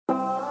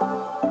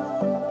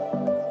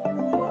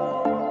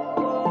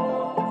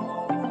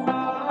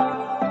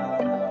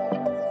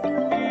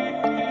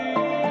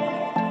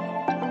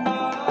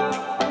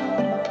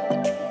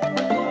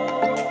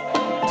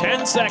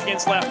10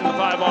 seconds left in the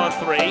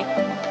 5-on-3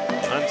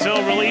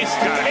 until released.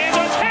 Hands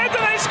on chance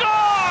and they score!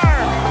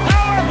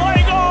 Power play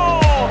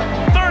goal!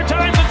 Third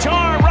time's the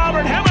charm.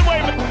 Robert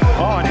Hemingway.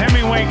 Oh, and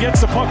Hemingway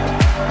gets the puck.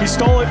 He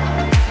stole it.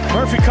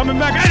 Murphy coming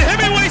back, and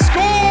Hemingway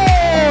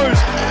scores!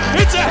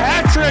 It's a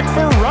hat trick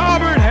for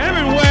Robert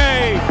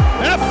Hemingway,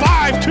 and a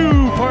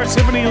 5-2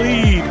 Parsippany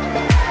lead.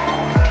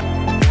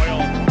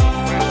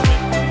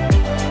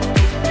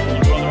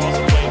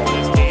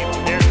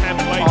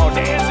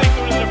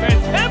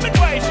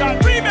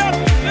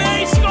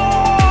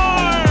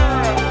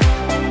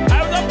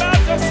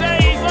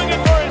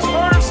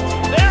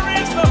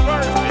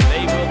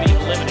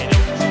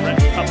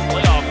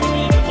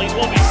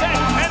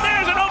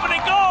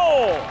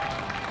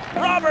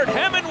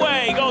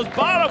 Hemingway goes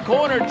bottom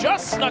corner,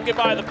 just snuck it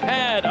by the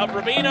pad of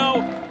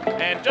Rubino,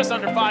 and just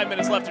under 5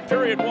 minutes left in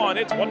period one.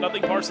 It's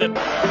 1-0 Parsippany.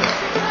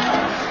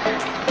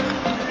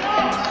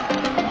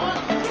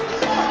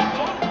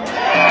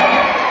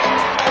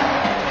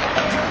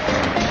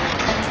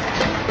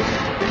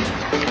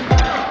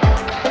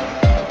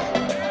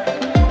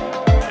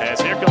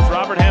 As here comes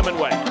Robert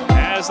Hemingway,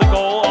 has the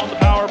goal on the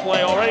power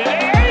play already.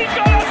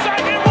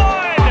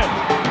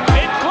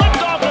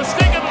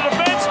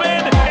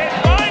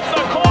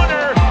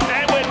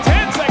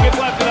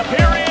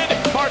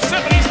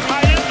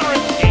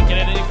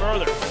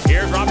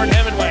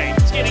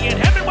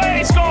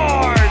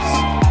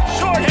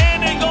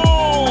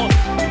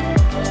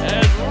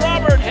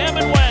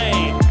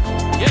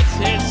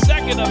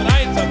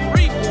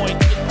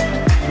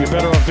 You're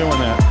better off doing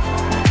that.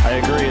 I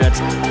agree. That's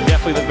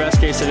definitely the best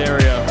case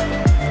scenario.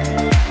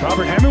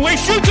 Robert Hemingway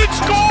shoots and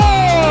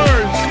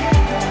scores!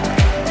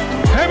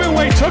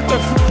 Hemingway took the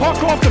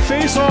puck off the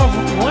face-off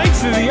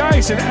length of the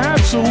ice and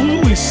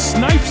absolutely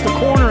snipes the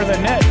corner of the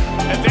net.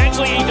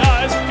 Eventually he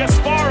does.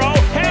 Gasparo,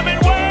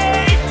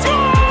 Hemingway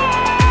scores!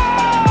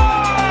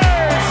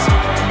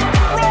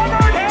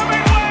 Robert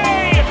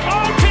Hemingway,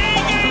 OT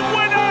game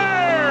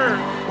winner!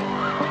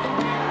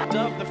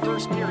 Of the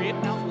first period,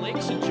 now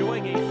Lakes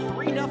enjoying a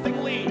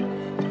 3-0 lead.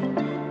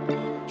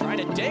 Trying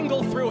to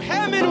dangle through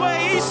Hemingway,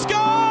 he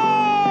scores!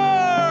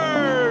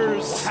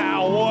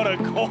 Wow, what a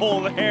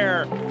goal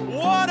there.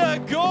 What a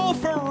goal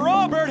for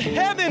Robert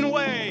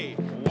Hemingway!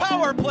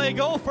 Power play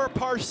goal for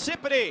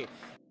Parsippany.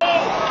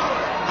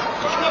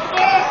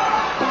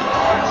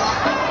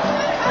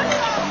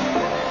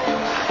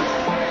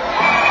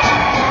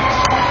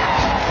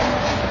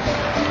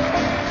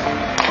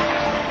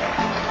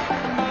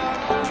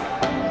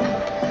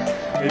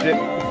 It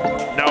didn't.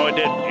 No, it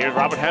didn't. Here's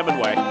Robert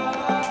Hemingway.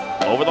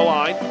 Over the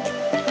line.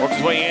 Works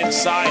his way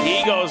inside.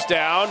 He goes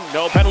down.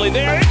 No penalty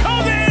there. It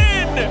goes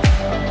in!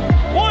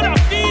 What a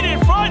feed in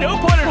front. Who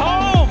put it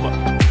home?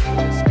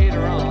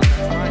 Skater on. That's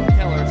Ryan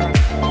Keller trying to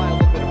apply a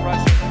little bit of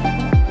pressure.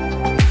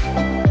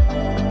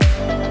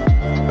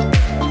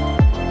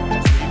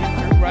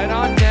 Right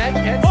on net.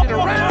 Gets it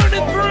around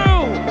and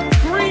through.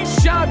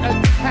 3-shot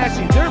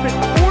passing. There have been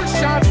 4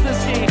 shots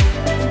this game.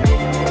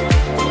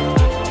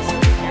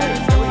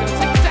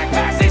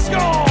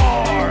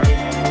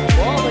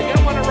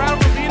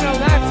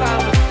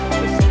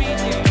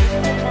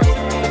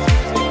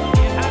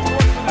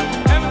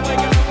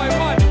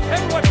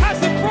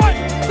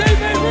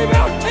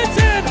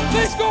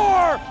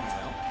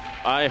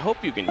 I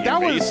hope you can hear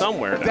me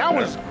somewhere. That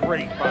was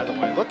great, by the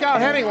way. Look out,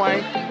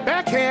 Hemingway.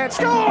 Backhand,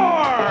 scores!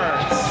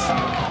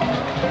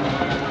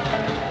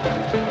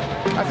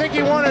 I think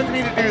he wanted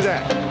me to do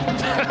that.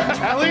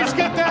 At least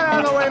get that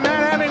out of the way,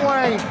 Matt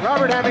Hemingway.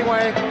 Robert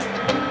Hemingway.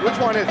 Which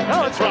one is it?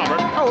 No, it's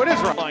Robert. Oh, it is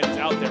Robert. Line is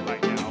out there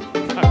right now.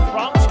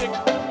 Kromchik,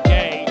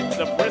 Gay,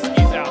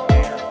 Zabrisky's out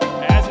there.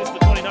 As is the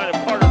 29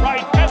 of Carter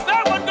Wright. As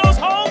that one goes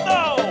home,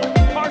 though.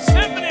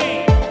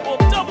 Parsippany will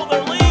double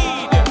their lead.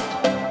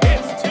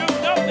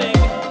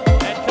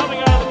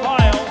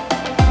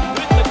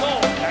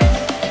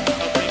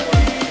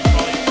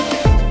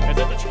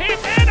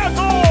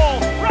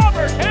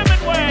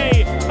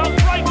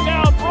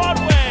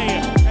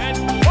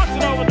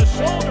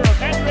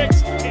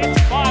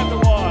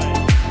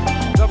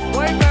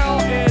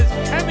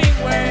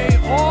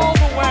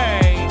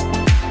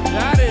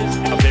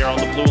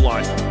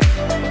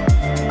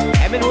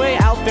 Hemingway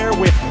out there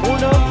with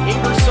Horna,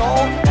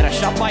 Ingersoll, and a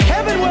shot by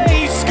Hemingway,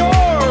 he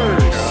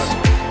scores!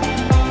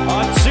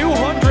 A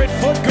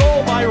 200-foot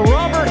goal by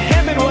Robert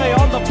Hemingway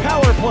on the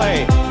power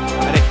play,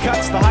 and it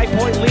cuts the High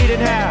Point lead in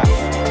half.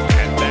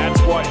 And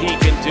that's what he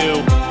can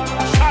do.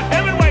 Shot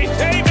Hemingway,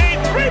 saving,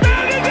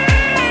 rebounded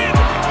in!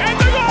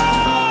 It's a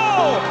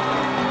goal!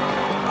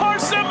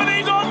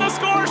 Parsippany's on the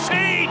score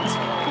sheet!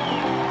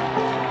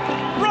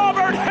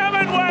 Robert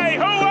Hemingway,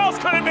 who else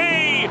could it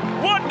be?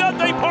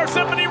 1-0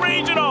 Parsippany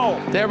Regional.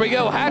 There we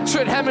go. Hat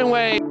trick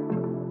Hemingway.